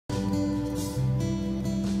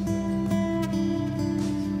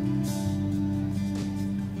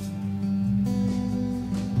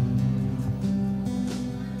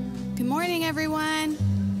morning, everyone.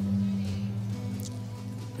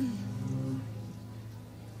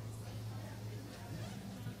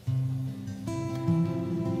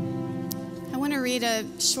 I want to read a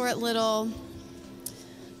short little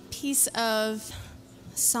piece of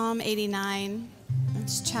Psalm 89.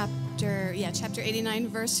 It's chapter 89,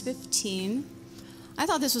 verse 15. I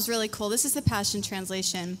thought this was really cool. This is the Passion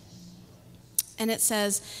Translation. And it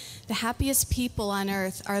says, "The happiest people on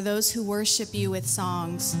earth are those who worship you with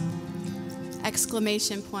songs."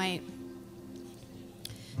 Exclamation point.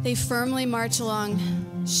 They firmly march along,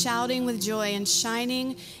 shouting with joy and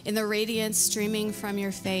shining in the radiance streaming from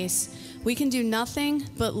your face. We can do nothing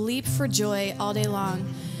but leap for joy all day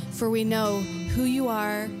long, for we know who you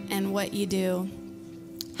are and what you do.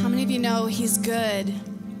 How many of you know he's good?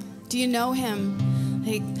 Do you know him?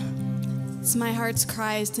 It's my heart's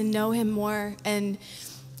cries to know him more and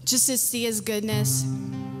just to see his goodness.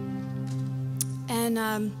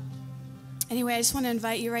 And anyway, I just want to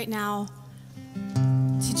invite you right now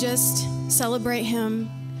to just celebrate him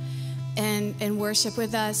and worship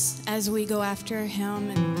with us as we go after him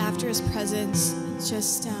and after his presence.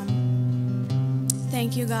 Just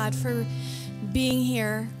thank you, God, for being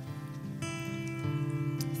here.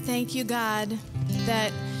 Thank you, God,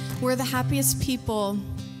 that we're the happiest people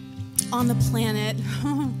on the planet.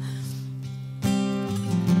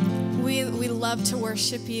 We love to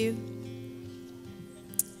worship you.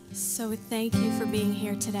 So we thank you for being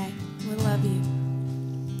here today. We love you.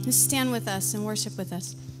 Just stand with us and worship with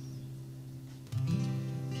us.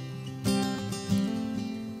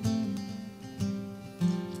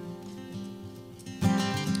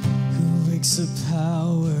 Who breaks the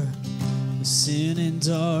power of sin and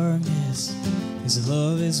darkness? His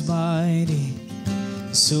love is mighty,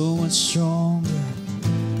 so much stronger.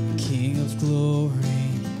 King of glory,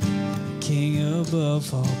 King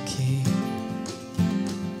above all kings.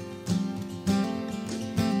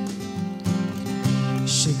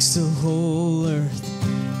 Shakes the whole earth,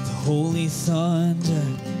 the holy thunder,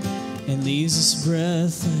 and leaves us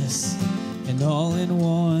breathless and all in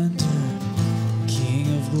wonder.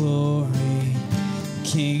 King of glory,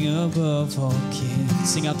 King above all kings.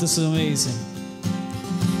 Sing out, this is amazing.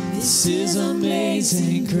 This is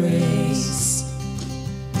amazing grace.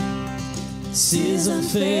 This is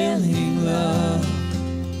unfailing love,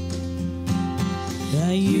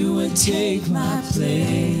 that you would take my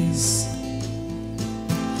place,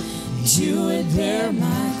 you would bear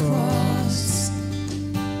my cross,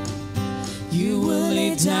 you will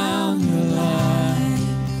lay down your life,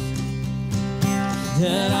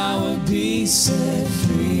 that I would be set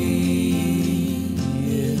free.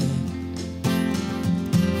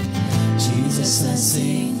 Jesus, I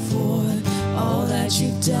sing for all that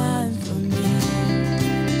you've done for me.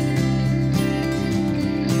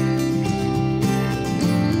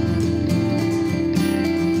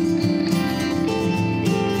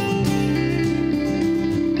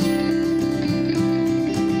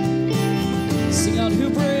 Sing out, who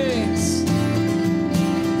brings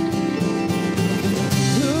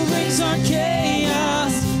our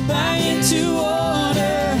chaos back into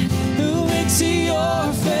order? Who makes the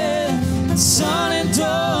orphan a son and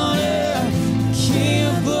daughter? King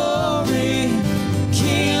of glory,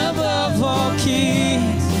 King above all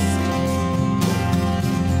kings.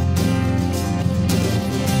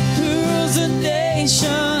 Who rules the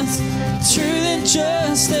nations, truth and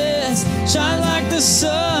justice, shine like the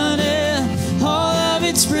sun in all of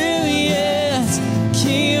its brilliance.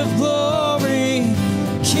 King of glory,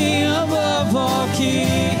 King above all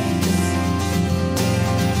kings.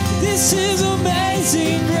 This is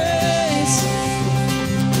amazing grace.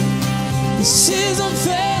 This is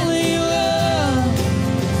unfailing love,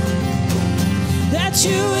 that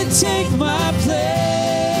you would take my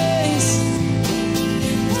place,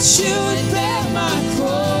 that you would bear my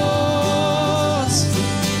cross,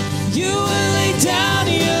 you would lay down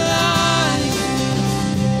your life,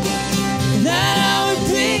 that I would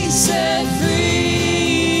be set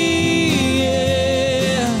free.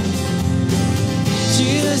 Yeah.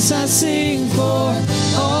 Jesus, I sing for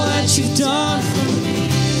all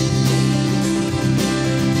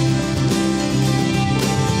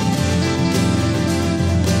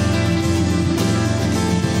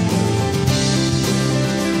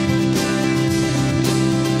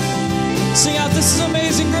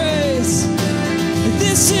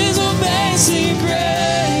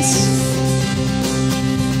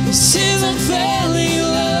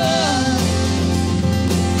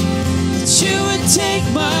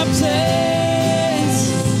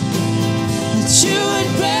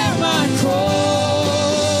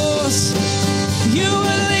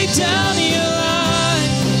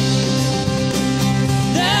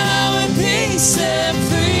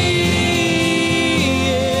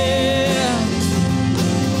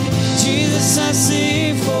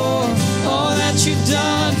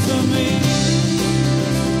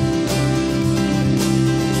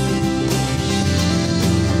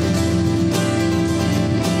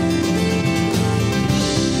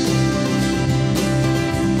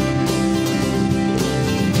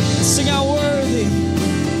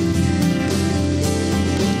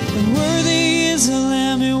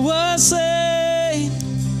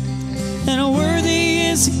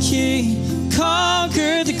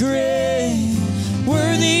the grave.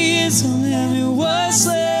 Worthy is the Lamb who was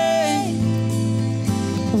slain.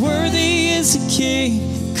 Worthy is the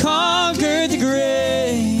King, conquered the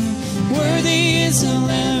grave. Worthy is the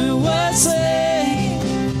Lamb who was slain.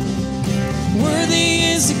 Worthy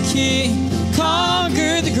is the King,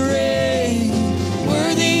 conquered the grave.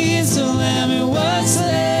 Worthy is the Lamb who was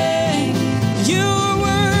slain. You are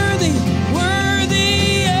worthy,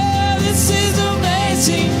 worthy. Yeah, this is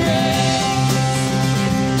amazing grace.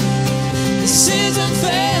 This is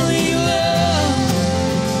unfailing love.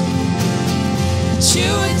 That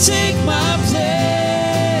you would take my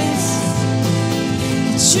place.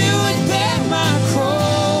 That you would bear my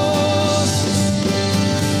cross.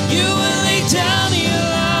 You would lay down your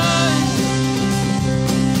life,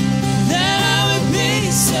 that I would be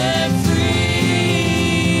set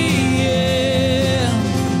free. Yeah.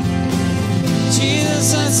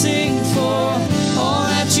 Jesus, I sing for all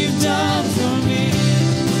that you've done for me.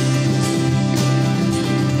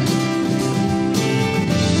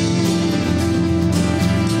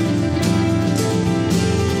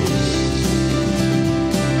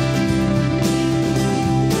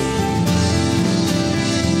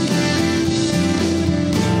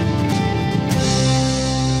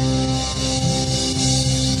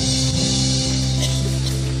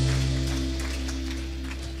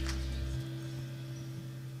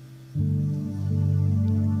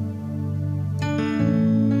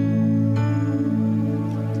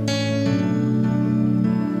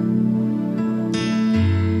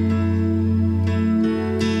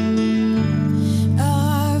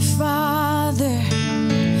 Our Father,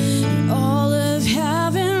 all of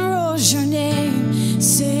heaven rolls your name.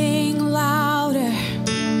 Sing louder.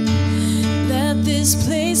 Let this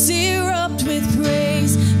place erupt with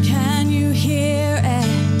praise. Can you hear it?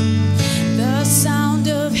 The sound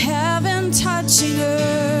of heaven touching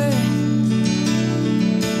earth.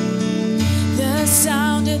 The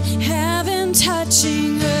sound of heaven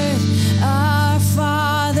touching earth. Our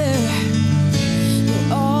Father,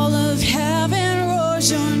 all of heaven roars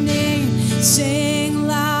your name. Sing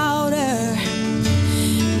louder.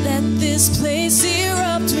 Let this place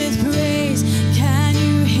erupt with praise. Can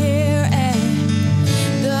you hear it?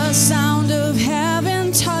 The sound of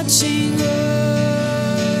heaven touching earth.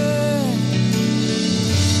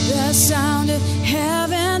 The sound of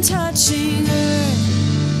heaven touching earth.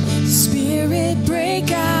 Spirit,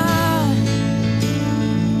 break out.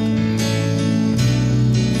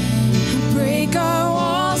 Break our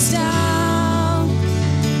walls down.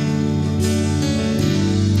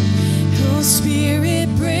 Oh, Spirit,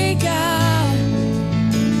 break out.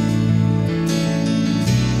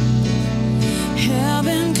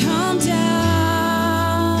 Heaven, come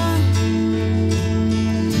down.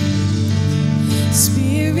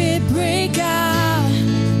 Spirit, break out.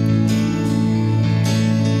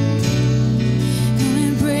 Come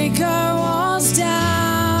and break our walls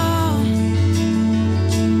down.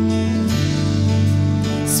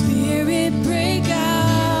 Spirit, break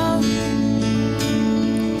out.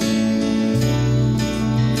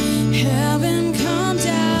 Heaven, come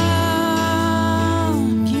down.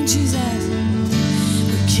 King Jesus,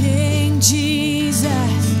 King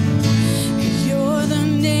Jesus, you're the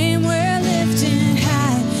name we're lifting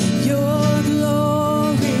high. Your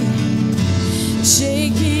glory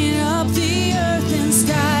shaking up the earth and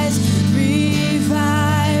skies.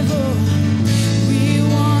 Revival, we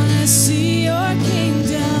want to see your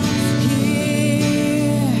kingdom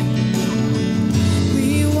here.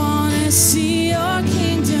 We want to see your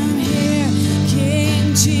kingdom here.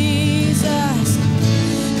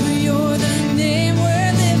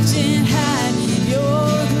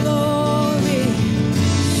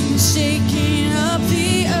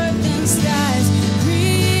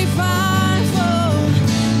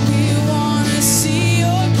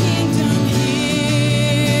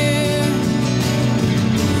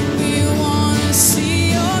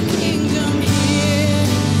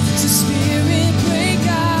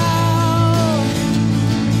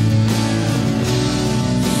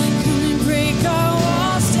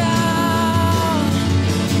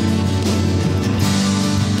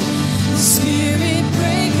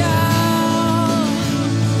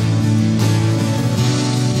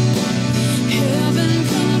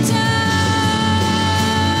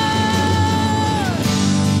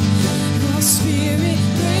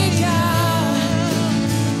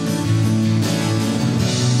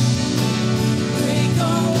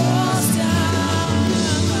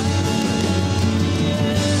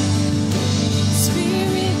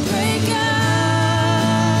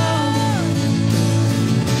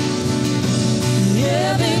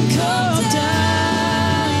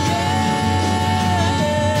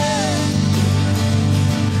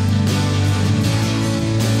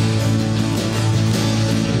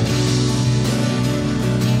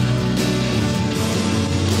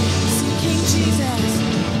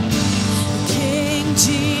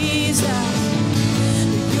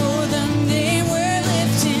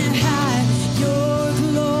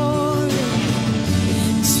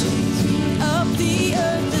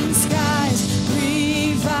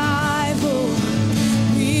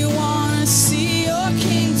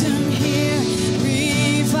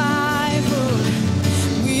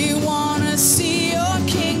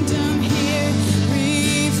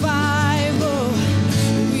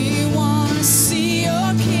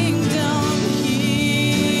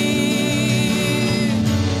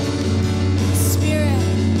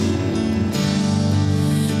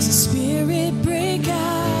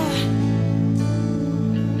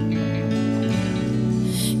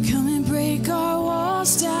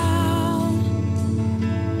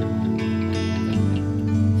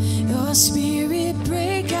 Your Spirit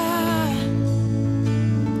break out.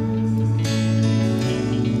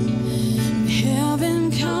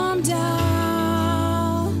 Heaven come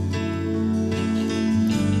down.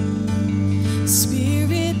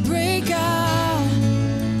 Spirit break out.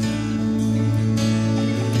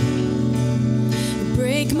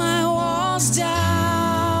 Break my walls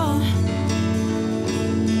down.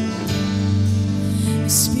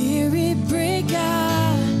 Spirit break out.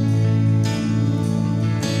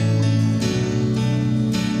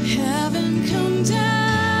 Heaven come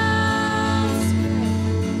down.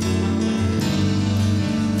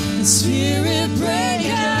 Spirit break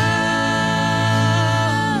out.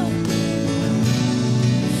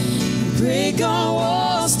 Break our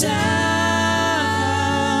walls down.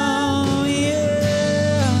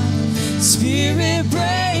 Yeah. Spirit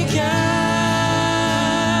break out.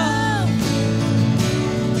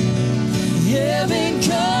 Heaven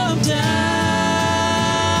come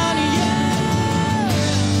down. Yeah.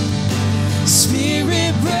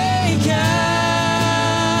 Spirit break out.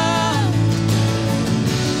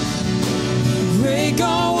 Break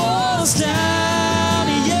our walls down.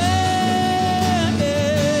 Yeah.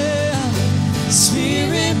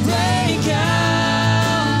 Spirit break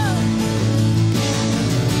out.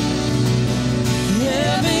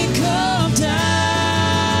 Heaven come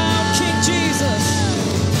down. King Jesus.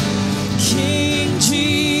 King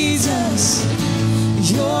Jesus.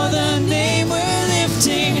 You're the name we're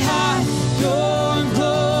lifting high. Your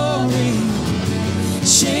glory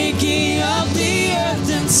shaking up the earth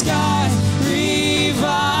and sky.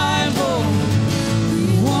 Revival. We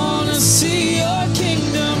want to see your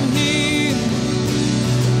kingdom here.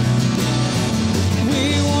 We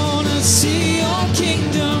want to see your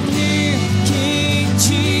kingdom here. King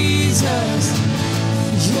Jesus.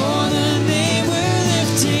 You're the name we're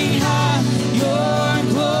lifting high. Your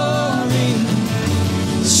glory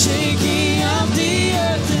shaking up the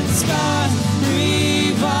earth and sky.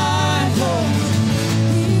 Revival.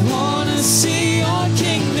 We want to see your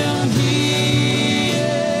kingdom here.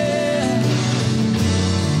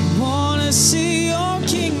 Want to see your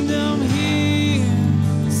kingdom here.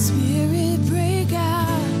 Spirit break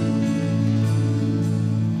out.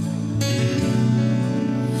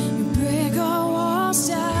 Break our walls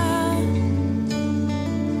down.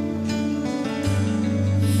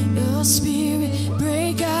 Your spirit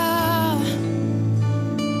break out.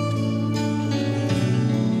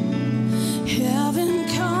 Heaven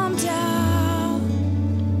come down.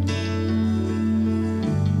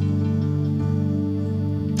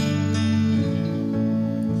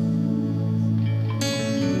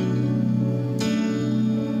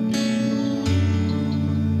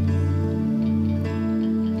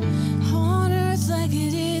 On earth like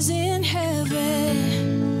it is in heaven.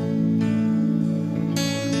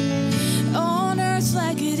 On earth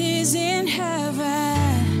like it is in heaven.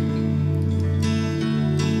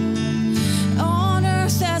 On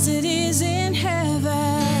earth as it is in heaven.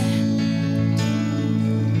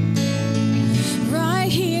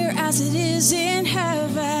 Right here as it is in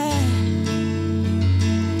heaven.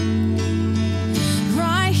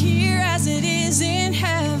 Right here as it is in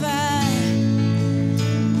heaven.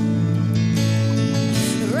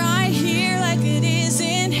 Right here like it is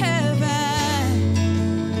in heaven.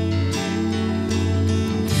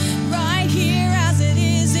 Right here as it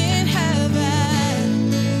is in heaven.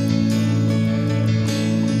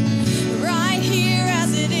 Right here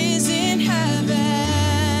as it is in heaven.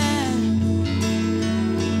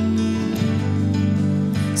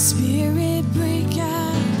 Spirit break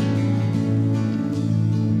out.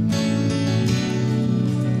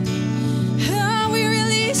 Oh, we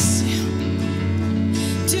release you.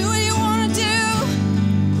 Do what you want to do.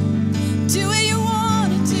 Do what you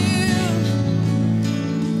want to do.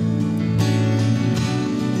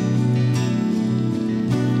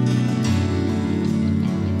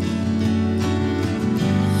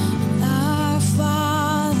 Our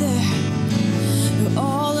Father,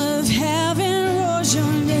 all of heaven roars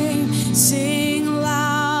your name. Sing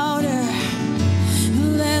louder.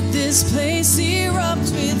 Let this place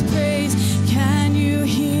erupt with praise. Can you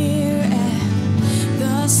hear it?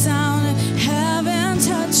 The sound of heaven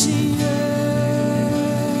touching earth.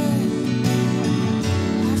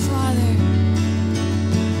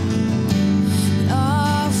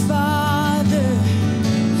 Our Father,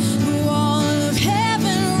 all of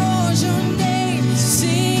heaven roars your name.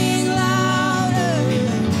 Sing louder.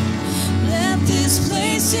 Let this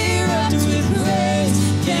place erupt with praise.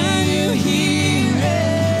 Can you hear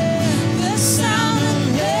it? The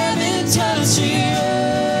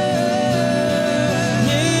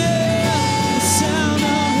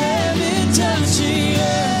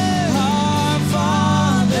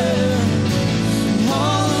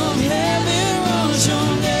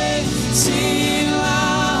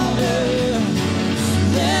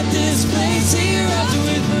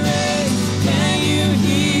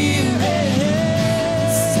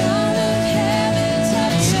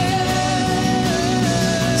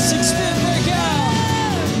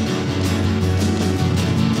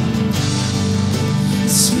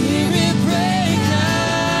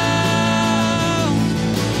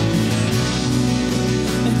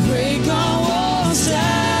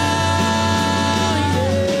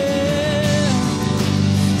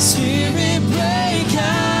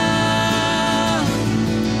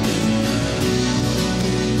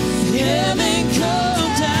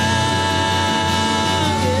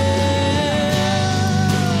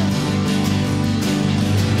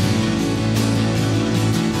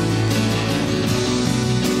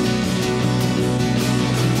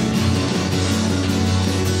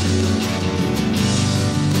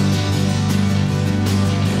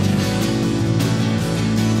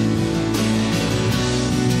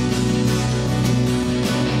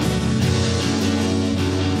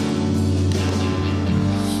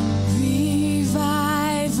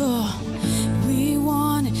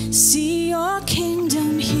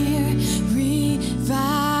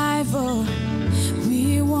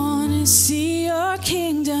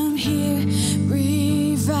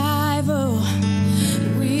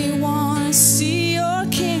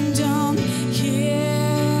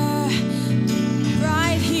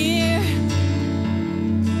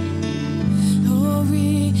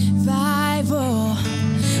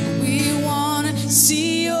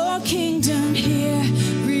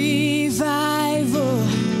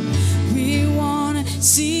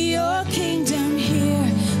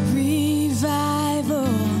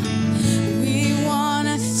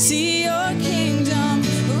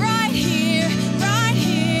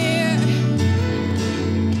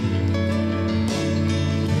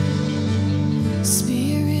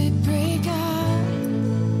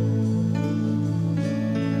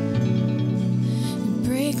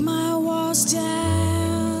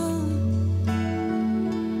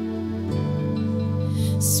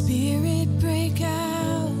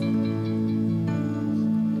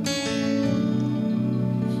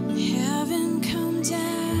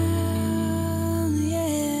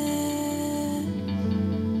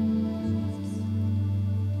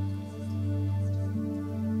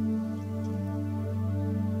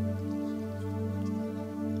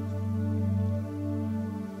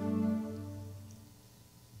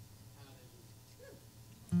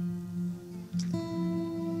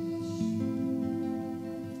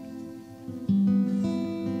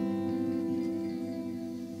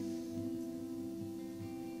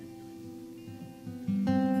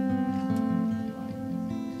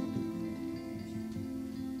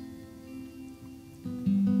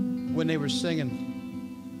when they were singing.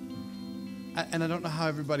 And I don't know how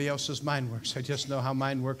everybody else's mind works. I just know how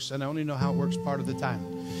mine works, and I only know how it works part of the time.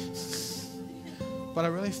 But I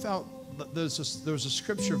really felt that there was a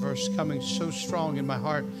scripture verse coming so strong in my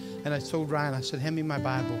heart, and I told Ryan, I said, hand me my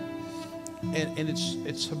Bible. And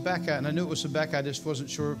it's Habakkuk, and I knew it was Habakkuk. I just wasn't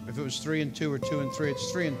sure if it was 3:2 or 2:3.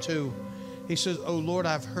 It's 3:2. He says, oh Lord,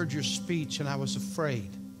 I've heard your speech, and I was afraid.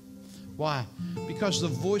 Why? Because the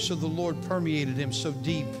voice of the Lord permeated him so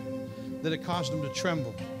deep that it caused him to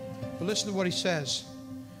tremble. But listen to what he says.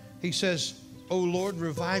 He says, oh Lord,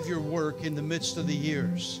 revive your work in the midst of the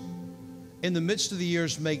years. In the midst of the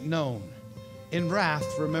years, make known. In wrath,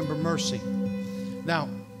 remember mercy. Now,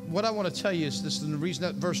 what I want to tell you is this, and the reason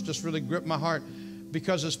that verse just really gripped my heart,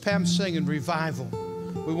 because as Pam's singing revival,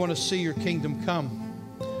 we want to see your kingdom come.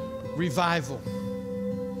 Revival.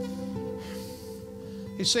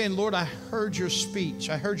 He's saying, Lord, I heard your speech.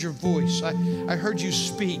 I heard your voice. I heard you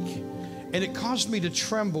speak. And it caused me to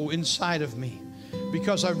tremble inside of me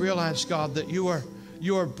because I realized, God, that you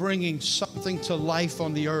are bringing something to life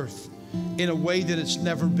on the earth in a way that it's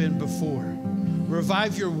never been before.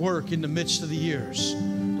 Revive your work in the midst of the years.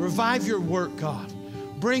 Revive your work, God.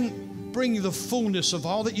 Bring the fullness of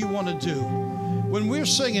all that you want to do. When we're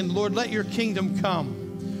singing, Lord, let your kingdom come,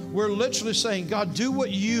 we're literally saying, God, do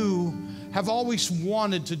what you have always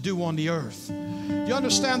wanted to do on the earth. You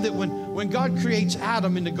understand that when God creates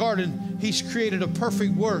Adam in the garden, he's created a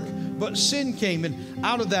perfect work. But sin came, and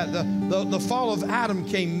out of that, the fall of Adam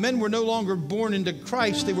came. Men were no longer born into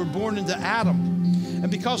Christ, they were born into Adam. And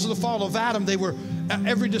because of the fall of Adam,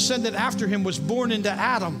 every descendant after him was born into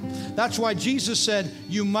Adam. That's why Jesus said,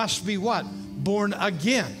 you must be what? Born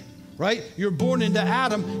again, right? You're born into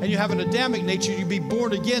Adam, and you have an Adamic nature. You be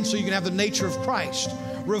born again so you can have the nature of Christ.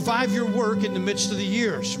 Revive your work in the midst of the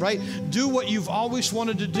years, right? Do what you've always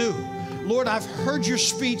wanted to do. Lord, I've heard your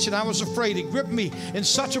speech and I was afraid. It gripped me in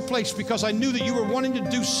such a place because I knew that you were wanting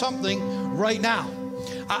to do something right now.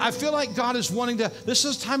 I feel like God is wanting to, this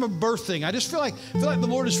is a time of birthing. I just feel like the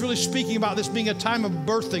Lord is really speaking about this being a time of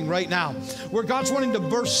birthing right now, where God's wanting to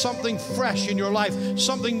birth something fresh in your life,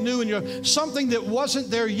 something new in your, something that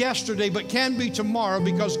wasn't there yesterday but can be tomorrow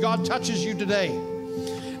because God touches you today.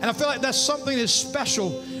 And I feel like that's something that's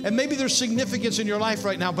special, and maybe there's significance in your life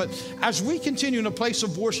right now. But as we continue in a place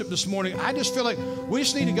of worship this morning, I just feel like we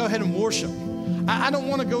just need to go ahead and worship. I don't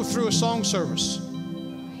want to go through a song service.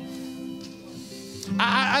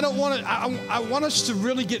 I don't want to. I want us to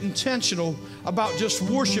really get intentional about just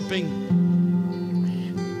worshiping.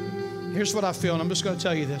 Here's what I feel, and I'm just going to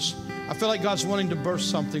tell you this. I feel like God's wanting to birth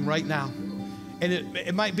something right now. And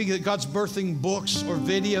it might be that God's birthing books or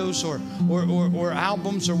videos or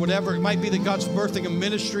albums or whatever. It might be that God's birthing a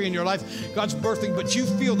ministry in your life. God's birthing, but you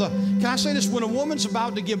feel can I say this? When a woman's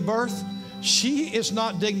about to give birth, she is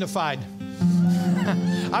not dignified.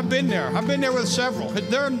 I've been there. I've been there with several.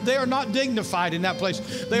 They are not dignified in that place.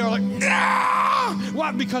 They are like, ah!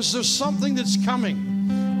 Why? Because there's something that's coming.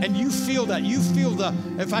 And you feel that. You feel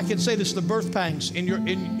if I can say this, the birth pangs in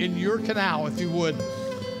your canal, if you would.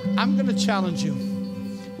 I'm going to challenge you.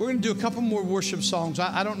 We're going to do a couple more worship songs.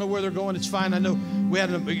 I don't know where they're going. It's fine. I know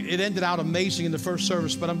it ended out amazing in the first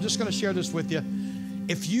service, but I'm just going to share this with you.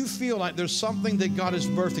 If you feel like there's something that God is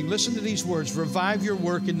birthing, listen to these words: revive your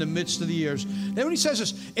work in the midst of the years. Then when he says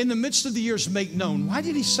this, in the midst of the years, make known. Why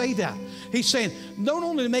did he say that? He's saying, not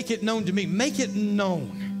only make it known to me, make it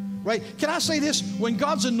known, right? Can I say this? When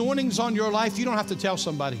God's anointing's on your life, you don't have to tell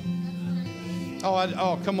somebody.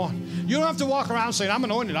 Oh, come on. You don't have to walk around saying, I'm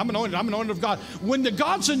anointed, I'm anointed, I'm anointed of God. When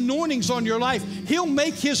God's anointing's on your life, he'll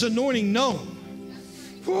make his anointing known.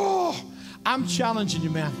 Oh, I'm challenging you,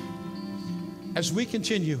 man. As we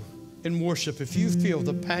continue in worship, if you feel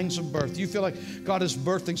the pangs of birth, you feel like God is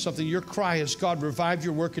birthing something, your cry is, God, revive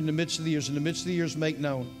your work in the midst of the years. In the midst of the years, make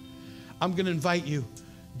known. I'm going to invite you.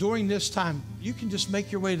 During this time, you can just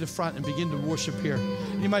make your way to the front and begin to worship here.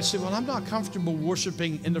 And you might say, well, I'm not comfortable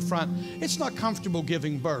worshiping in the front. It's not comfortable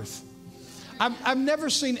giving birth. I've never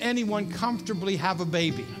seen anyone comfortably have a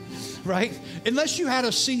baby, right? Unless you had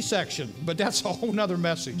a C-section, but that's a whole nother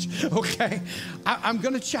message, okay? I'm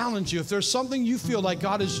going to challenge you. If there's something you feel like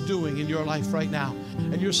God is doing in your life right now,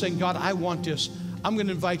 and you're saying, God, I want this, I'm going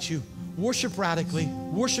to invite you. Worship radically,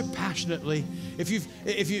 worship passionately. If you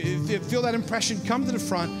feel that impression, come to the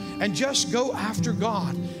front and just go after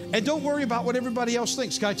God. And don't worry about what everybody else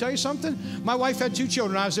thinks. Can I tell you something? My wife had 2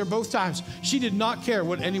 children. I was there both times. She did not care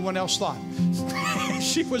what anyone else thought.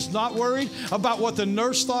 she was not worried about what the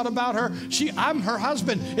nurse thought about her. I'm her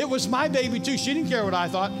husband. It was my baby too. She didn't care what I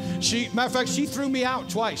thought. Matter of fact, she threw me out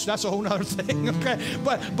twice. That's a whole nother thing, okay?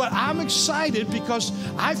 But I'm excited because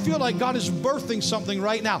I feel like God is birthing something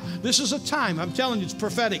right now. This is a time, I'm telling you, it's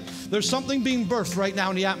prophetic. There's something being birthed right now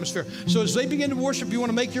in the atmosphere. So as they begin to worship, you want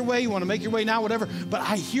to make your way now, whatever. But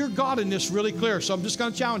I hear God in this really clear. So I'm just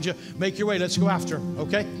going to challenge you. Make your way. Let's go after him,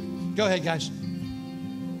 okay? Go ahead, guys.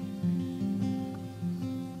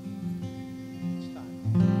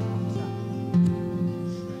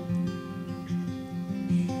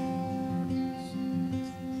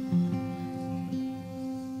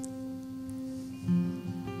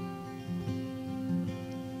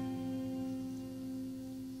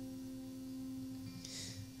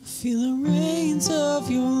 Feel the rains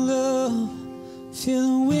of your love, feel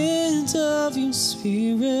the wind of your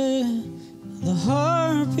spirit, the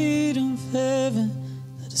heartbeat of heaven,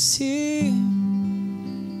 let us hear.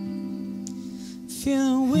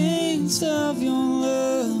 Feel the wings of your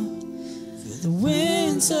love, feel the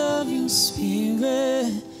winds of your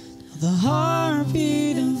spirit, the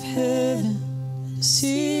heartbeat of heaven, let us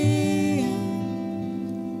hear.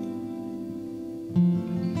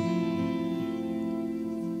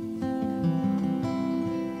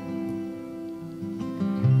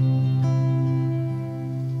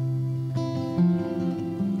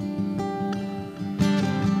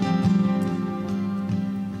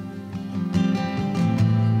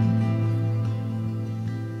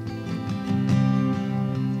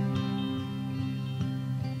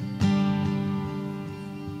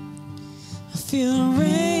 Feel the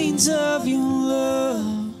rains of your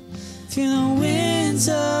love, feel the winds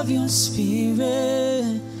of your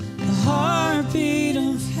spirit, the heartbeat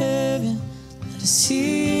of heaven, let us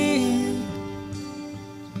hear.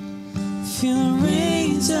 Feel the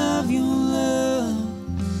rains of your love,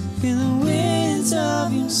 feel the winds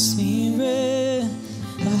of your spirit,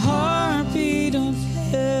 the heartbeat of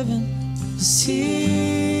heaven, let us hear.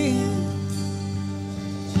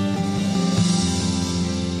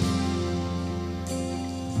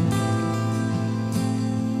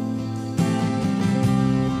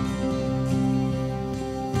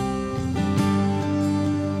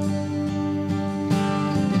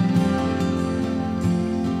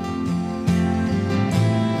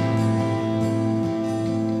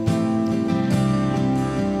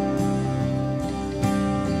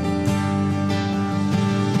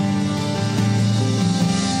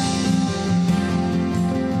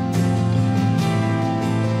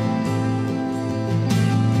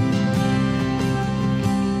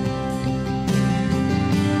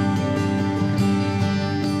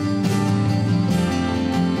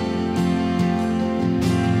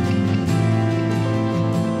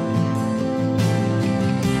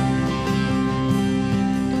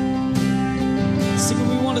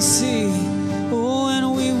 See, oh,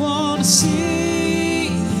 and we want to see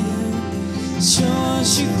you. Show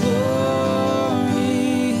us your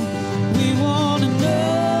glory. We want to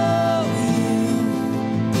know you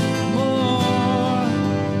more.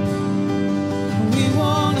 We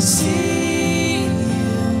want to see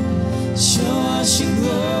you. Show us your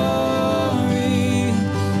glory.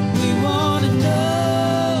 We want to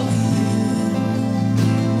know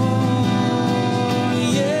you more.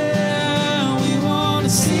 Yeah, we want to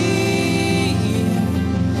see.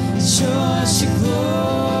 Show us your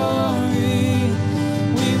glory.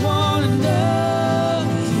 We want to know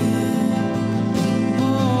you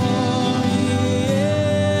more.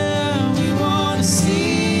 Yeah, we want to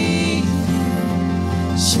see you.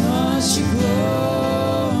 Show us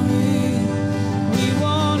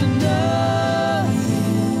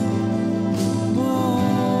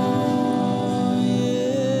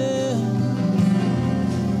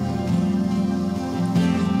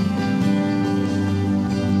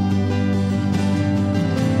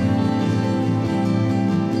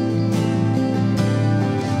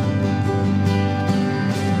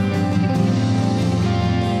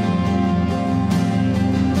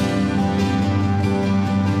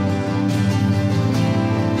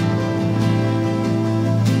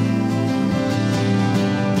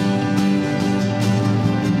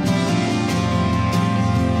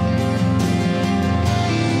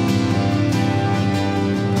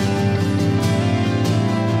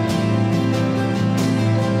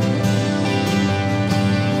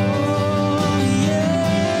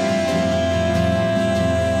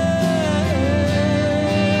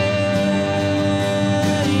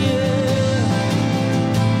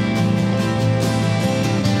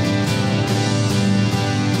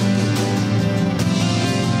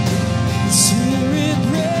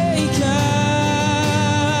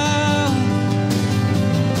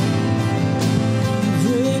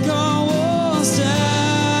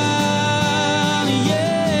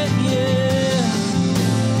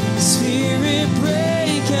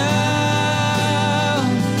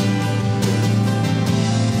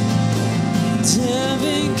And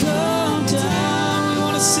heaven come down. We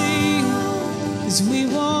want to see you, 'cause we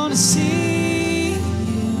want to see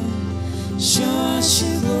you. Show us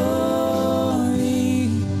your glory.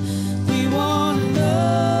 We want to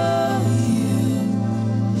know you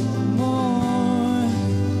more.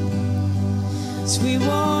 'Cause we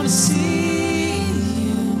want to see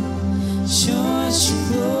you. Show us your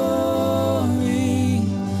glory.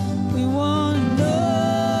 We want to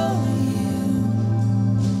know you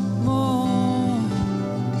more.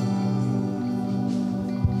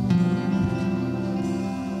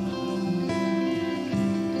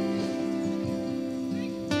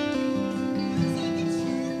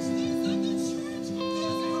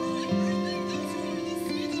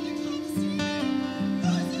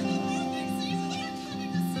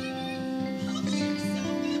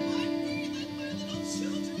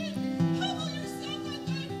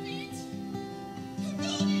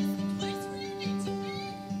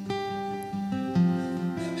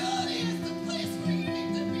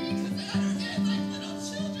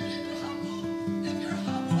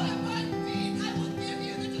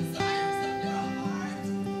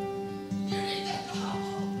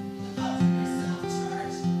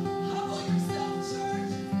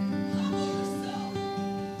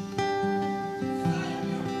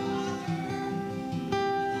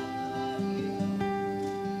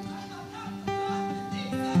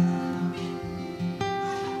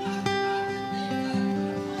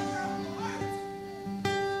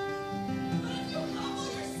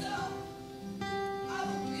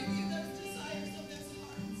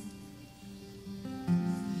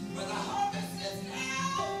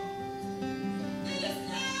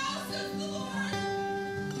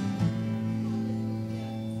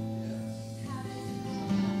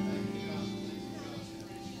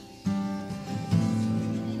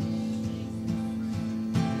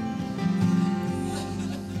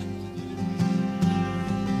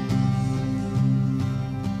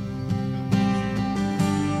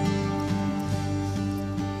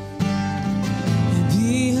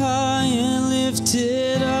 Be high and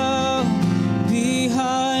lifted up. Be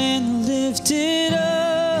high and lifted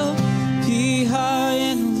up. Be high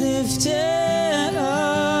and lifted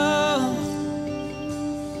up.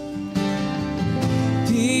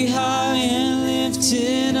 Be high and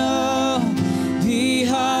lifted up. Be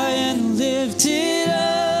high and lifted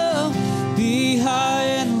up. Be high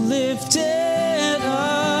and lifted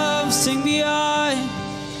up. Sing be high.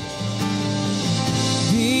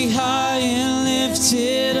 Be high and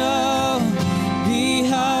lifted up. Be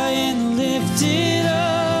high and lifted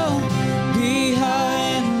up. Be high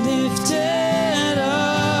and lifted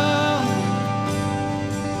up.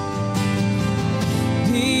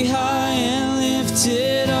 Be high and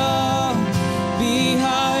lifted up. Be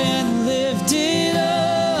high and lifted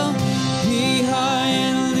up. Be high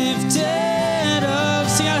and lifted up.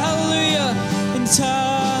 Sing out hallelujah. And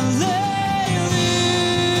hallelujah.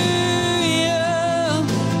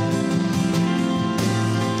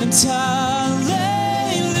 And hallelujah,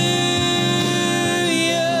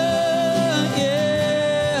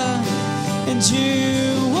 yeah. And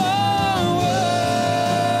you are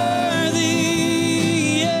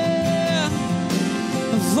worthy, yeah,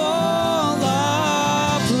 of all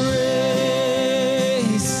our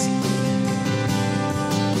praise.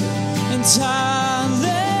 And hallelujah.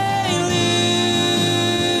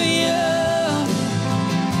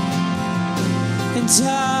 And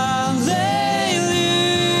hallelujah.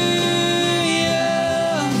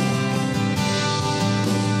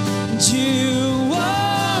 You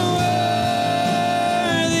are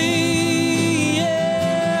worthy,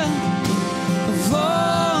 yeah, of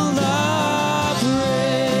all our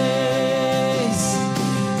praise.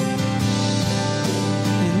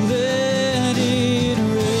 And let it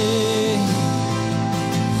rain,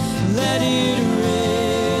 let it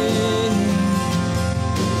rain,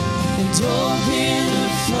 and open the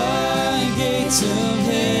floodgates of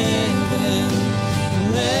heaven.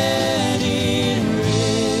 Let it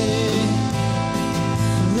rain.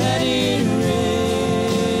 Let it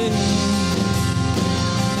rain,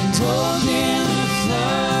 and open the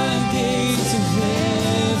floodgates of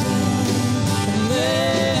heaven.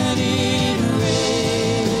 Let it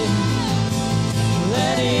rain,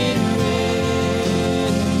 let it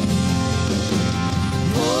rain,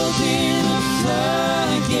 open the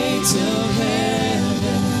floodgates of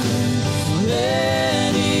heaven.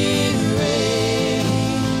 Let it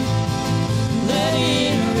rain, let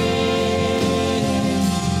it rain.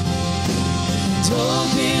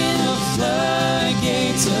 Open the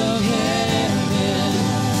floodgates of heaven.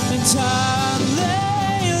 And hallelujah.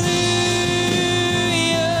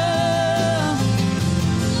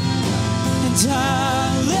 And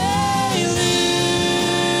hallelujah.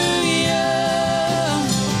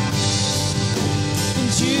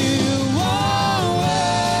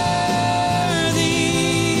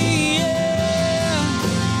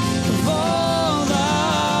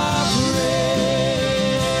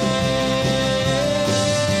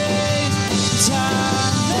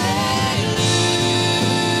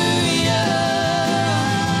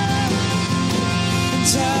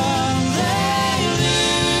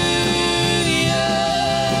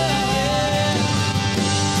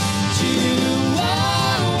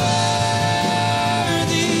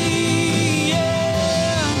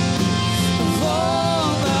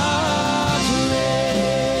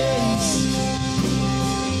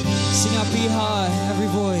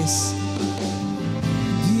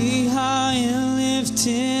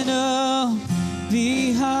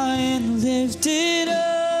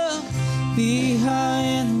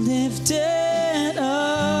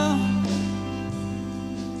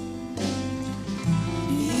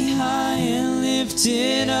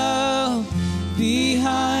 lifted up, be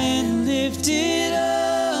high and lifted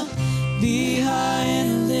up, be high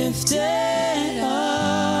and lifted up.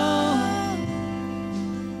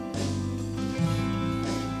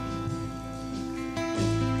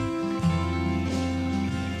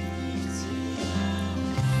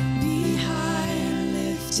 Be high and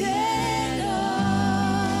lifted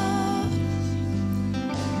up,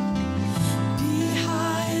 be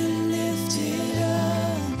high and lifted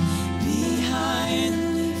up, be high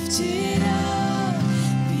and lifted up,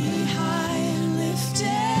 be high and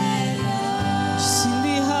lifted up. Sing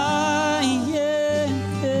be high, yeah,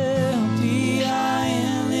 yeah. Be high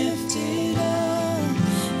and lifted up,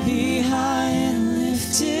 be high and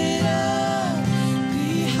lifted up,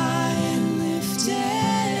 be high and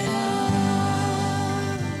lifted up.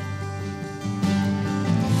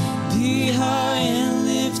 Be high and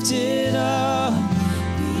lifted up,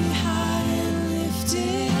 be high and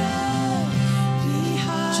lifted up, be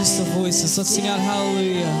high. Just the voices, let's sing out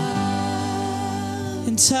hallelujah.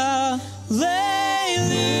 And hallelujah.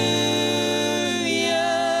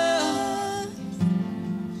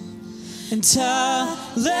 And hallelujah.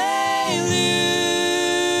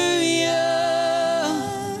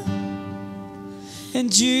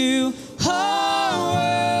 And you are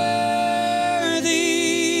worthy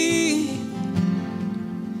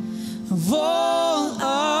of all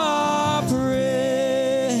our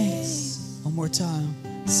praise. One more time.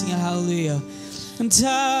 Sing a hallelujah. And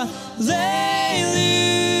hallelujah.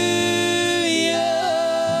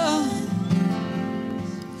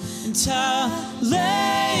 And hallelujah.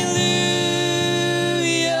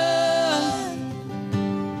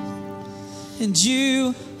 And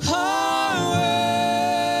you are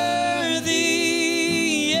worthy,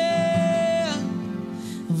 yeah,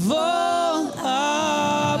 of all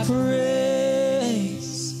our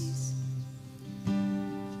praise.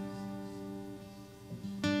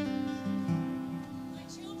 My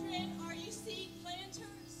children, are you seed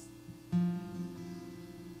planters?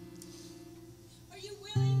 Are you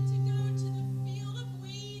willing to go to the field of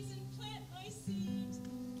weeds and plant my seed?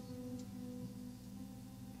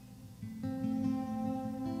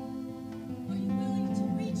 Are you willing to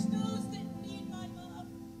reach those that need my love?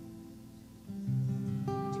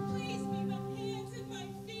 Would you please be my hands and my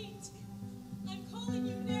feet? I'm calling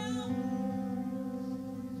you now.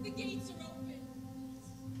 The gates are open.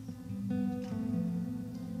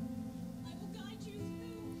 I will guide you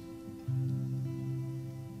through.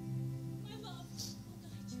 My love will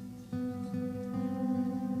guide you through.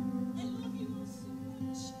 I love you all so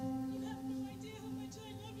much. You have no idea how much I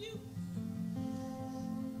love you.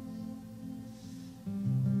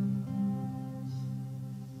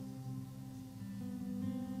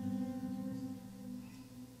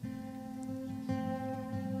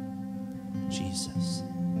 Jesus.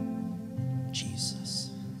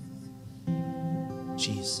 Jesus.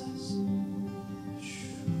 Jesus.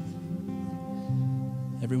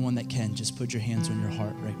 Everyone that can, just put your hands on your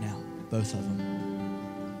heart right now. Both of them.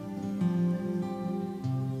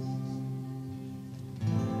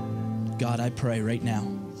 God, I pray right now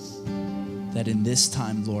that in this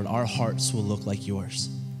time, Lord, our hearts will look like yours.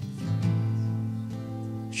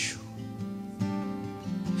 Phew.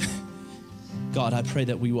 God, I pray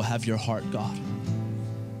that we will have your heart, God,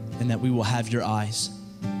 and that we will have your eyes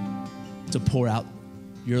to pour out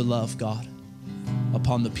your love, God,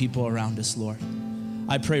 upon the people around us, Lord.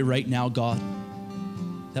 I pray right now, God,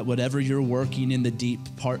 that whatever you're working in the deep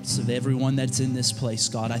parts of everyone that's in this place,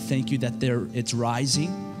 God, I thank you that it's rising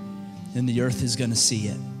and the earth is going to see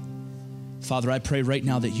it. Father, I pray right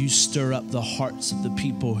now that you stir up the hearts of the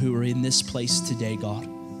people who are in this place today, God.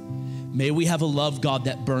 May we have a love, God,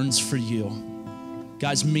 that burns for you.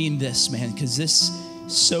 Guys, mean this, man, because this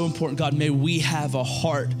is so important. God, may we have a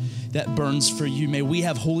heart that burns for you. May we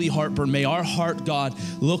have holy heartburn. May our heart, God,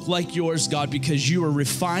 look like yours, God, because you are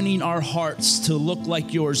refining our hearts to look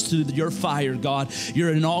like yours through your fire, God. You're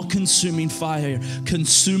an all-consuming fire.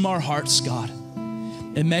 Consume our hearts, God.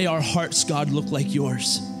 And may our hearts, God, look like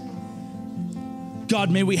yours. God,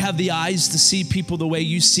 may we have the eyes to see people the way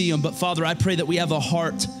you see them. But Father, I pray that we have a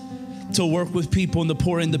heart to work with people and to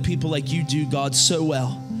pour into people like you do, God, so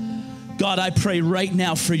well. God, I pray right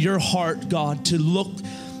now for your heart, God, to look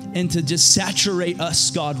and to just saturate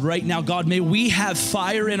us, God, right now. God, may we have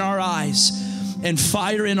fire in our eyes and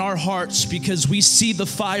fire in our hearts because we see the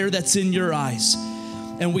fire that's in your eyes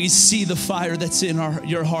and we see the fire that's in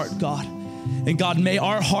your heart, God. And God, may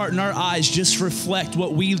our heart and our eyes just reflect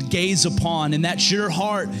what we gaze upon, and that's your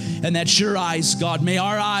heart and that's your eyes, God. May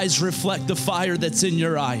our eyes reflect the fire that's in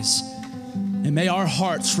your eyes, and may our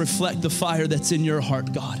hearts reflect the fire that's in your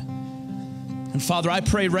heart, God. And Father, I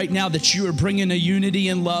pray right now that you are bringing a unity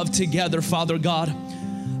and love together, Father God.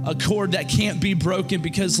 A cord that can't be broken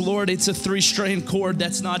because, Lord, it's a 3-strand cord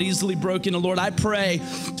that's not easily broken. And Lord, I pray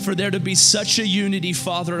for there to be such a unity,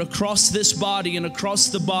 Father, across this body and across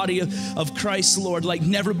the body of Christ, Lord, like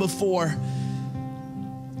never before.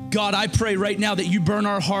 God, I pray right now that you burn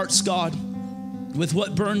our hearts, God, with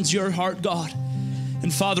what burns your heart, God.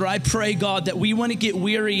 And Father, I pray, God, that we want to get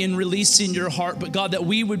weary in releasing your heart, but God, that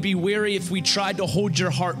we would be weary if we tried to hold your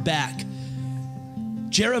heart back.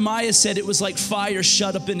 Jeremiah said it was like fire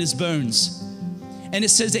shut up in his bones. And it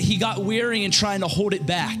says that he got weary in trying to hold it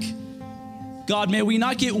back. God, may we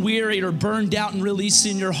not get wearied or burned out in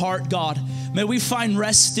releasing your heart, God. May we find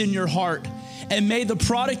rest in your heart. And may the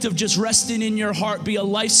product of just resting in your heart be a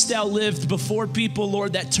lifestyle lived before people,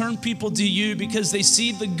 Lord, that turn people to you because they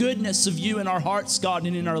see the goodness of you in our hearts, God,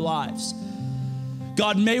 and in our lives.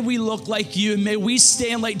 God, may we look like you, and may we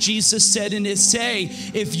stand like Jesus said and say,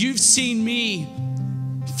 if you've seen me,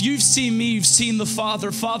 you've seen the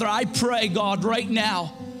Father. Father, I pray, God, right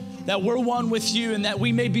now that we're one with you and that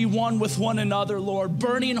we may be one with one another, Lord.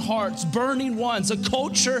 Burning hearts, burning ones, a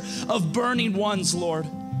culture of burning ones, Lord,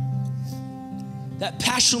 that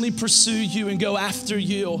passionately pursue you and go after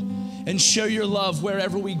you and show your love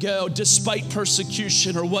wherever we go, despite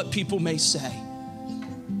persecution or what people may say.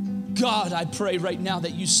 God, I pray right now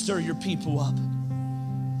that you stir your people up.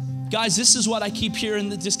 Guys, this is what I keep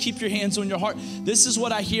hearing. Just keep your hands on your heart. This is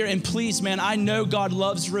what I hear. And please, man, I know God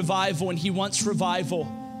loves revival and he wants revival.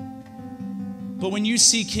 But when you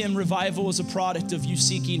seek him, revival is a product of you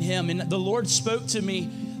seeking him. And the Lord spoke to me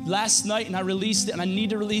last night and I released it, and I need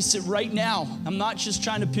to release it right now. I'm not just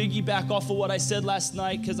trying to piggyback off of what I said last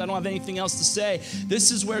night because I don't have anything else to say. This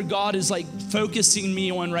is where God is like focusing me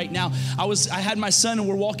on right now. I had my son and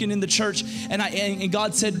we're walking in the church and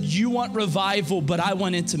God said, you want revival, but I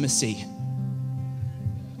want intimacy.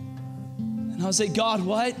 And I was like, God,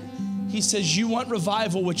 what? He says, you want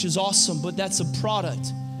revival, which is awesome, but that's a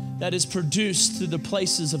product that is produced through the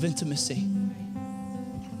places of intimacy.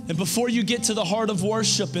 And before you get to the heart of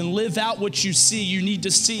worship and live out what you see, you need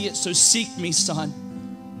to see it. So seek me, son.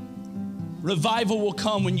 Revival will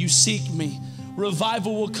come when you seek me.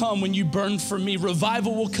 Revival will come when you burn for me.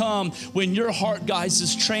 Revival will come when your heart, guys,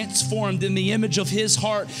 is transformed in the image of his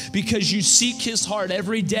heart because you seek his heart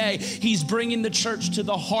every day. He's bringing the church to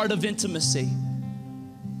the heart of intimacy.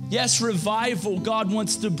 Yes, revival God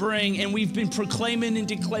wants to bring, and we've been proclaiming and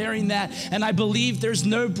declaring that. And I believe there's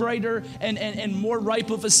no brighter and more ripe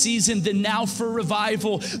of a season than now for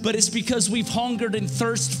revival. But it's because we've hungered and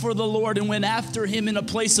thirsted for the Lord and went after him in a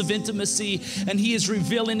place of intimacy. And he is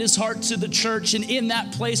revealing his heart to the church. And in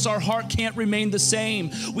that place, our heart can't remain the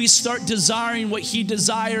same. We start desiring what he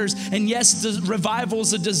desires. And yes, the revival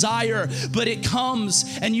is a desire, but it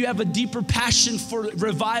comes and you have a deeper passion for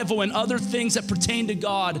revival and other things that pertain to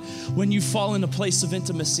God when you fall in a place of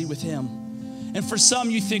intimacy with him. And for some,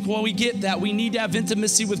 you think, well, we get that. We need to have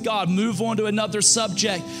intimacy with God. Move on to another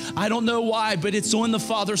subject. I don't know why, but it's on the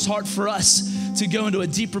Father's heart for us to go into a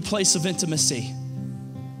deeper place of intimacy.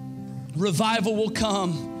 Revival will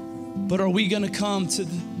come, but are we going to come to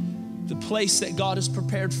the place that God has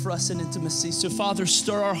prepared for us in intimacy? So, Father,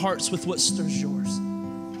 stir our hearts with what stirs yours.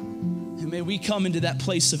 And may we come into that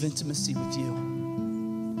place of intimacy with you.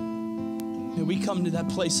 May we come to that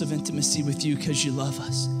place of intimacy with you because you love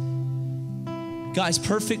us. Guys,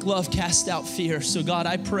 perfect love casts out fear. So God,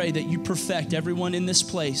 I pray that you perfect everyone in this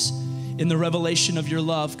place in the revelation of your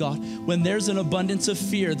love, God. When there's an abundance of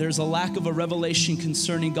fear, there's a lack of a revelation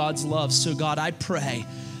concerning God's love. So God, I pray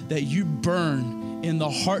that you burn in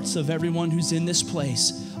the hearts of everyone who's in this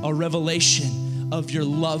place a revelation of your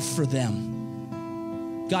love for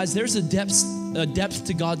them. Guys, there's a depth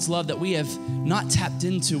to God's love that we have not tapped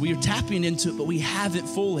into. We are tapping into it, but we haven't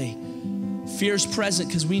fully. Fear's present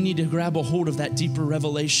because we need to grab a hold of that deeper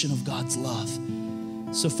revelation of God's love.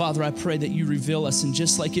 So, Father, I pray that you reveal us, and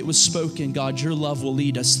just like it was spoken, God, your love will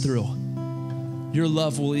lead us through. Your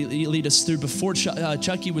love will lead us through. Before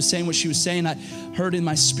Chucky was saying what she was saying, I heard in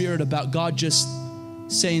my spirit about God just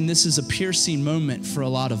saying this is a piercing moment for a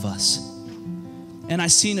lot of us. And I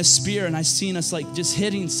seen a spear, and I seen us like just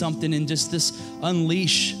hitting something and just this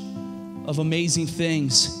unleash of amazing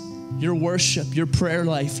things. Your worship, your prayer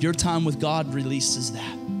life, your time with God releases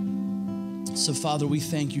that. So, Father, we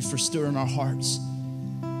thank you for stirring our hearts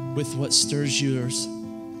with what stirs yours.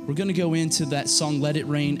 We're going to go into that song, Let It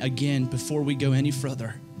Rain, again before we go any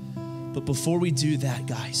further. But before we do that,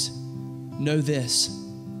 guys, know this.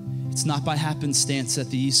 It's not by happenstance that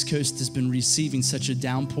the East Coast has been receiving such a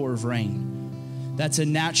downpour of rain. That's a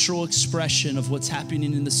natural expression of what's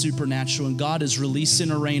happening in the supernatural. And God is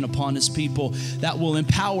releasing a rain upon his people that will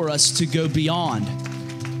empower us to go beyond.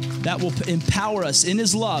 That will empower us in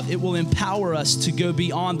his love. It will empower us to go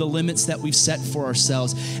beyond the limits that we've set for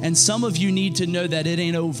ourselves. And some of you need to know that it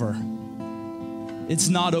ain't over. It's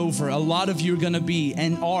not over. A lot of you are going to be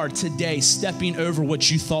and are today stepping over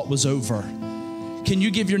what you thought was over. Can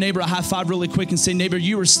you give your neighbor a high five really quick and say, neighbor,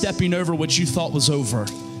 you are stepping over what you thought was over.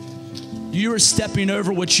 You are stepping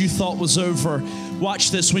over what you thought was over.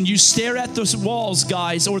 Watch this. When you stare at those walls,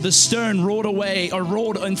 guys, or the stone rolled away or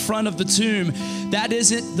rolled in front of the tomb, that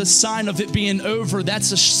isn't the sign of it being over.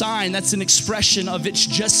 That's a sign. That's an expression of it's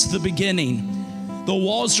just the beginning. The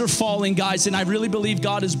walls are falling, guys, and I really believe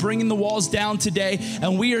God is bringing the walls down today,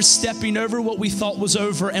 and we are stepping over what we thought was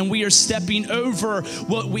over, and we are stepping over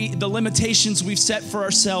the limitations we've set for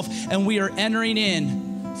ourselves, and we are entering in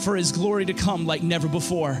for his glory to come like never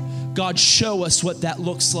before. God, show us what that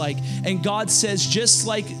looks like. And God says, just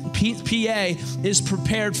like PA is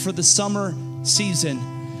prepared for the summer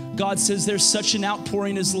season, God says there's such an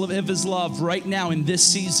outpouring of his love right now in this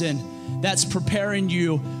season that's preparing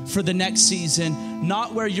you for the next season,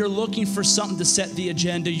 not where you're looking for something to set the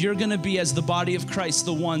agenda. You're going to be, as the body of Christ,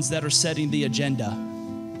 the ones that are setting the agenda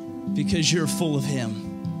because you're full of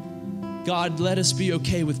him. God, let us be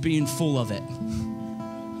okay with being full of it.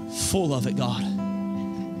 Full of it, God.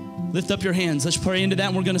 Lift up your hands. Let's pray into that,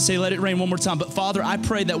 and we're going to say, let it rain one more time. But Father, I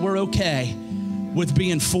pray that we're okay with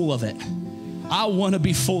being full of it. I want to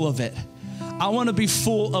be full of it. I want to be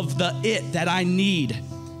full of the it that I need.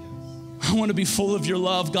 I want to be full of your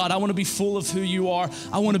love, God. I want to be full of who you are.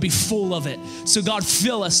 I want to be full of it. So God,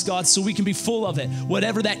 fill us, God, so we can be full of it,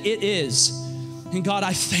 whatever that it is. And God,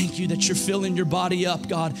 I thank you that you're filling your body up,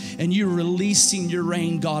 God, and you're releasing your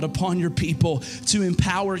rain, God, upon your people to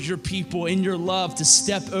empower your people in your love to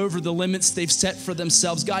step over the limits they've set for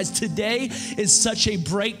themselves. Guys, today is such a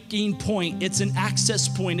breaking point. It's an access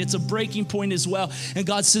point. It's a breaking point as well. And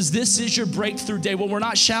God says, this is your breakthrough day. Well, we're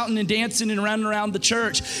not shouting and dancing and running around the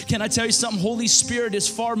church. Can I tell you something? Holy Spirit is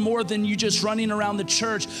far more than you just running around the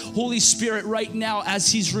church. Holy Spirit right now,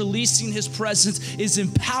 as he's releasing his presence, is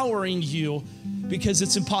empowering you, because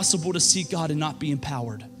it's impossible to seek God and not be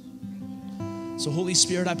empowered. So Holy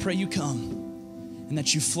Spirit, I pray you come and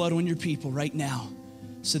that you flood on your people right now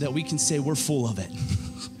so that we can say we're full of it.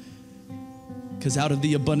 Because out of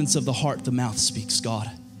the abundance of the heart, the mouth speaks,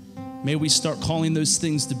 God. May we start calling those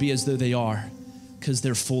things to be as though they are, because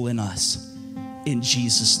they're full in us. In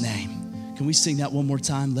Jesus' name. Can we sing that one more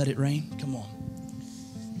time? Let it rain. Come on.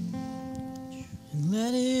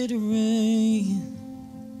 Let it rain.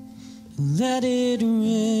 Let it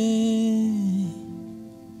rain.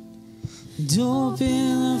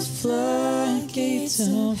 Open the floodgates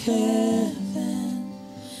of heaven.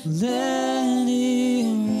 Let it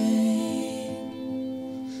rain.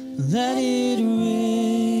 Let it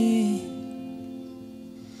rain.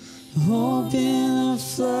 Open the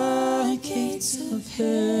floodgates of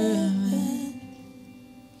heaven.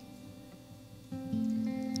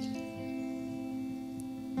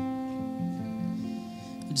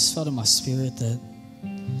 I just felt in my spirit that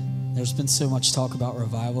there's been so much talk about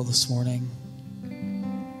revival this morning.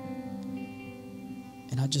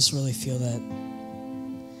 And I just really feel that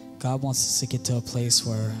God wants us to get to a place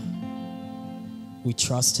where we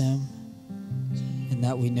trust him and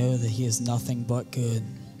that we know that he is nothing but good.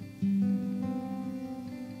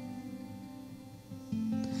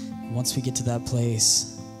 And once we get to that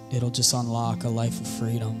place, it'll just unlock a life of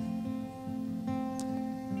freedom.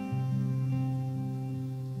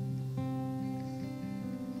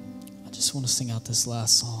 I just want to sing out this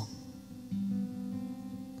last song.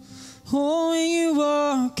 Oh, you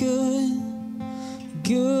are good,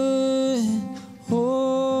 good.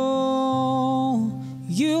 Oh,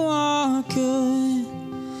 you are good,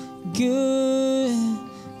 good.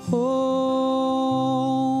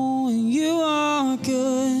 Oh, you are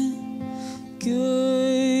good,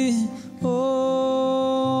 good.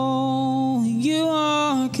 Oh, you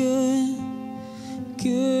are good,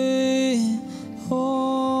 good.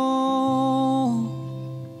 Oh,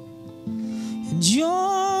 and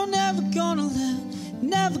you're never gonna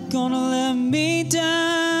let me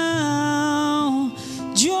down.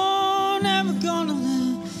 You're never gonna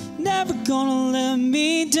let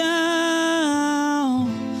me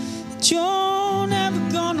down. You're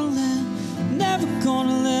never gonna let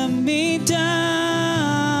me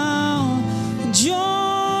down.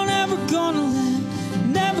 You're never gonna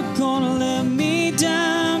let me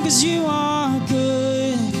down. 'Cause you are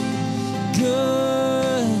good,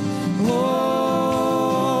 good.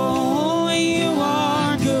 Oh, you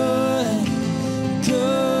are good,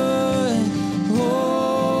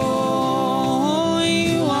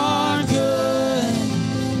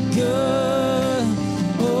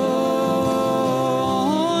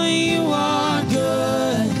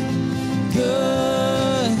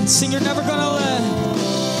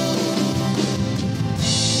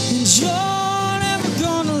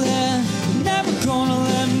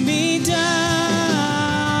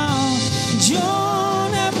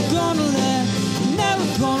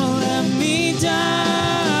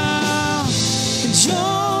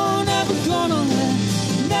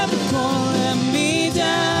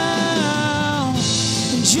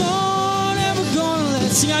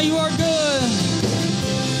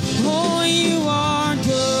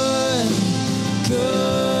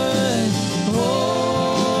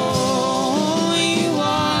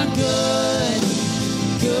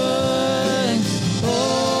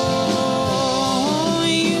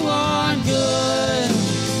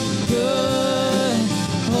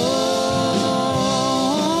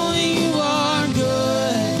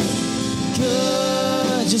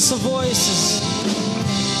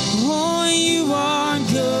 Oh, you are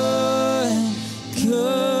good,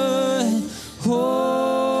 good.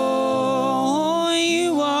 Oh,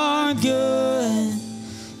 you are good,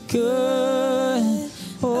 good.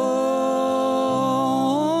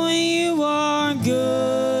 Oh, you are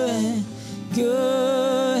good,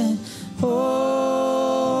 good.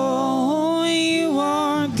 Oh, you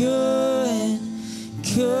are good,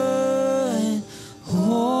 good.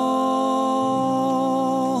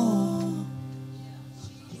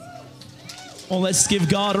 Well, let's give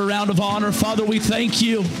God a round of honor. Father, we thank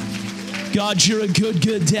you. God, you're a good,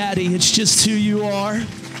 good daddy. It's just who you are.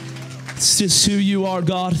 It's just who you are,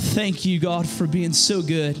 God. Thank you, God, for being so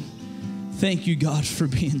good. Thank you, God, for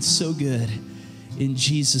being so good. In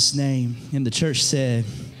Jesus' name. And the church said,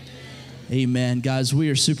 amen. Guys, we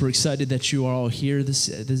are super excited that you are all here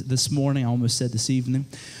this morning. I almost said this evening.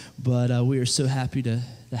 But we are so happy to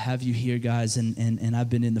have you here, guys. And I've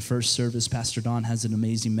been in the first service. Pastor Don has an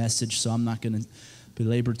amazing message, so I'm not going to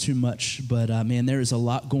belabor too much. But, man, there is a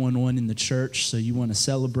lot going on in the church, so you want to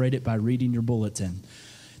celebrate it by reading your bulletin.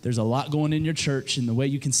 There's a lot going in your church, and the way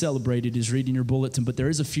you can celebrate it is reading your bulletin. But there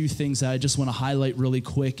is a few things that I just want to highlight really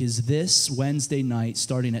quick. Is this Wednesday night,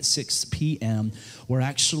 starting at 6 p.m., we're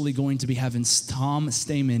actually going to be having Tom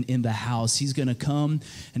Stamen in the house. He's going to come,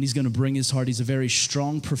 and he's going to bring his heart. He's a very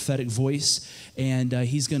strong prophetic voice, and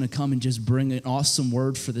he's going to come and just bring an awesome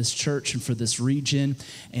word for this church and for this region.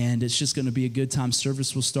 And it's just going to be a good time.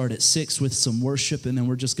 Service will start at 6 with some worship, and then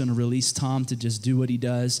we're just going to release Tom to just do what he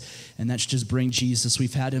does, and that's just bring Jesus.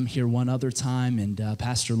 We've had him here one other time, and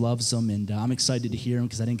Pastor loves him, and I'm excited to hear him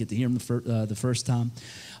because I didn't get to hear him the first time.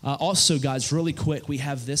 Also, guys, really quick, we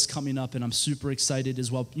have this coming up, and I'm super excited as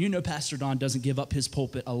well. You know, Pastor Don doesn't give up his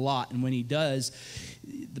pulpit a lot, and when he does,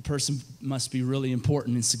 the person must be really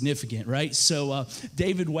important and significant, right? So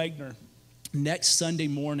David Wagner, next Sunday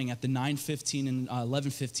morning at the 9:15 and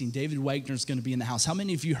 11:15, David Wagner is going to be in the house. How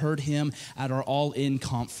many of you heard him at our All In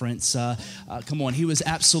conference? Come on, he was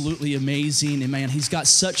absolutely amazing. And man, he's got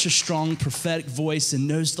such a strong prophetic voice and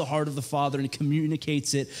knows the heart of the Father and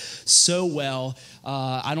communicates it so well.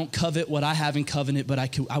 I don't covet what I have in covenant, but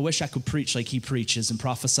I wish I could preach like he preaches and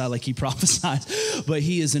prophesy like he prophesies. But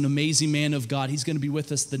he is an amazing man of God. He's going to be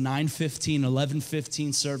with us the 9:15,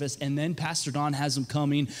 11:15 service. And then Pastor Don has him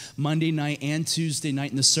coming Monday night and Tuesday night,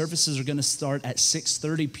 and the services are going to start at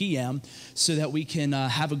 6:30 p.m. so that we can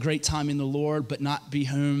have a great time in the Lord, but not be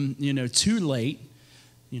home, too late.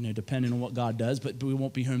 Depending on what God does, but we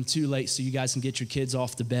won't be home too late, so you guys can get your kids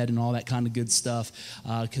off to bed and all that kind of good stuff,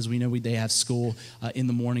 because we know they have school in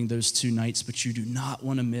the morning those 2 nights, but you do not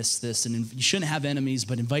want to miss this. And you shouldn't have enemies,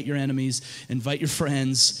 but invite your enemies, invite your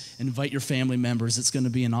friends, invite your family members. It's going to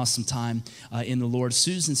be an awesome time in the Lord.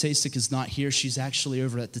 Susan Sasek is not here. She's actually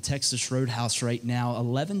over at the Texas Roadhouse right now.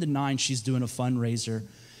 11 to 9, she's doing a fundraiser.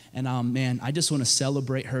 And man, I just want to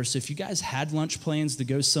celebrate her. So if you guys had lunch plans to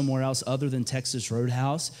go somewhere else other than Texas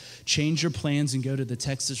Roadhouse, change your plans and go to the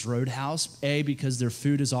Texas Roadhouse. Because their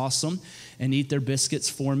food is awesome, and eat their biscuits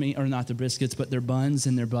for me, or not their biscuits, but their buns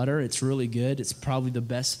and their butter. It's really good. It's probably the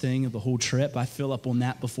best thing of the whole trip. I fill up on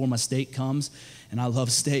that before my steak comes, and I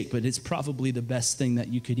love steak, but it's probably the best thing that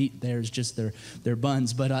you could eat there is just their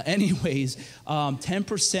buns. But anyways,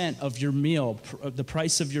 10% of your meal, the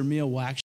price of your meal will actually